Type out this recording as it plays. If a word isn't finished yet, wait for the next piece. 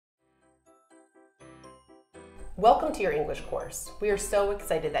Welcome to your English course. We are so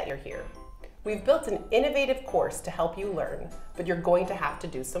excited that you're here. We've built an innovative course to help you learn, but you're going to have to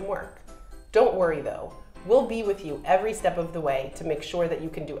do some work. Don't worry though, we'll be with you every step of the way to make sure that you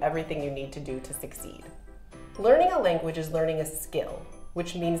can do everything you need to do to succeed. Learning a language is learning a skill,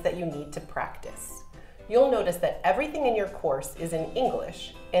 which means that you need to practice. You'll notice that everything in your course is in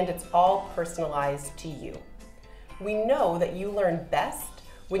English and it's all personalized to you. We know that you learn best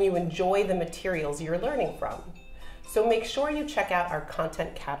when you enjoy the materials you're learning from. So make sure you check out our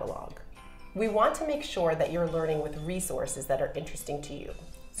content catalog. We want to make sure that you're learning with resources that are interesting to you.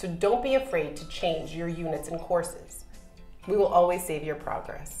 So don't be afraid to change your units and courses. We will always save your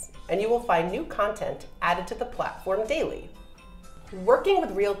progress, and you will find new content added to the platform daily. Working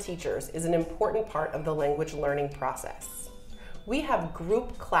with real teachers is an important part of the language learning process. We have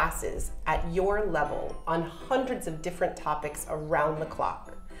group classes at your level on hundreds of different topics around the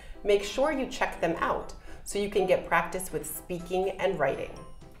clock. Make sure you check them out so you can get practice with speaking and writing.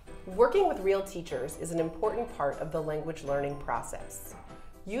 Working with real teachers is an important part of the language learning process.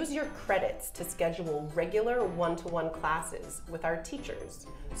 Use your credits to schedule regular one-to-one classes with our teachers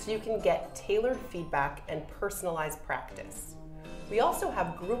so you can get tailored feedback and personalized practice. We also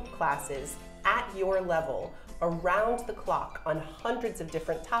have group classes at your level around the clock on hundreds of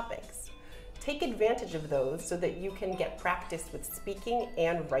different topics. Take advantage of those so that you can get practice with speaking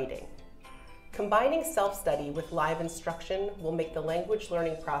and writing. Combining self-study with live instruction will make the language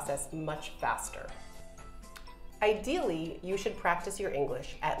learning process much faster. Ideally, you should practice your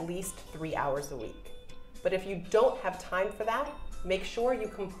English at least 3 hours a week. But if you don't have time for that, make sure you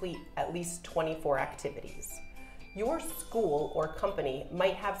complete at least 24 activities. Your school or company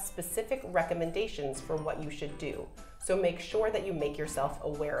might have specific recommendations for what you should do, so make sure that you make yourself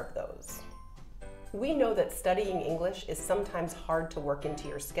aware of those. We know that studying English is sometimes hard to work into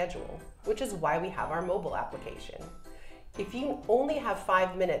your schedule, which is why we have our mobile application. If you only have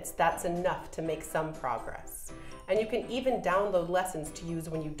 5 minutes, that's enough to make some progress. And you can even download lessons to use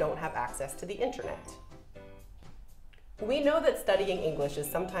when you don't have access to the internet. We know that studying English is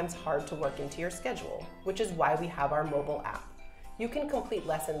sometimes hard to work into your schedule, which is why we have our mobile app. You can complete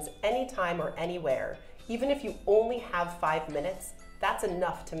lessons anytime or anywhere. Even if you only have 5 minutes, that's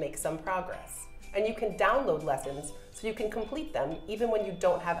enough to make some progress. And you can download lessons so you can complete them even when you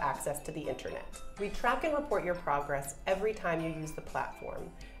don't have access to the internet. We track and report your progress every time you use the platform,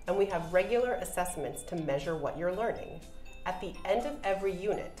 and we have regular assessments to measure what you're learning. At the end of every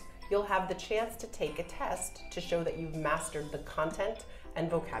unit, you'll have the chance to take a test to show that you've mastered the content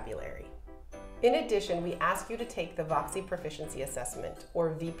and vocabulary. In addition, we ask you to take the Voxy Proficiency Assessment,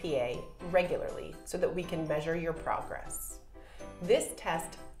 or VPA, regularly so that we can measure your progress. This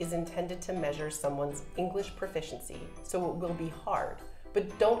test is intended to measure someone's English proficiency, so it will be hard,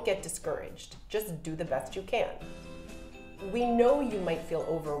 but don't get discouraged. Just do the best you can. We know you might feel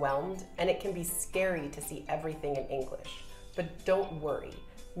overwhelmed, and it can be scary to see everything in English, but don't worry.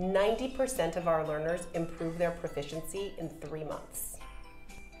 90% of our learners improve their proficiency in 3 months.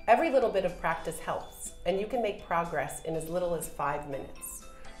 Every little bit of practice helps, and you can make progress in as little as 5 minutes.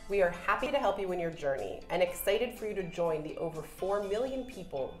 We are happy to help you in your journey and excited for you to join the over 4 million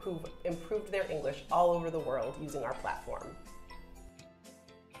people who've improved their English all over the world using our platform.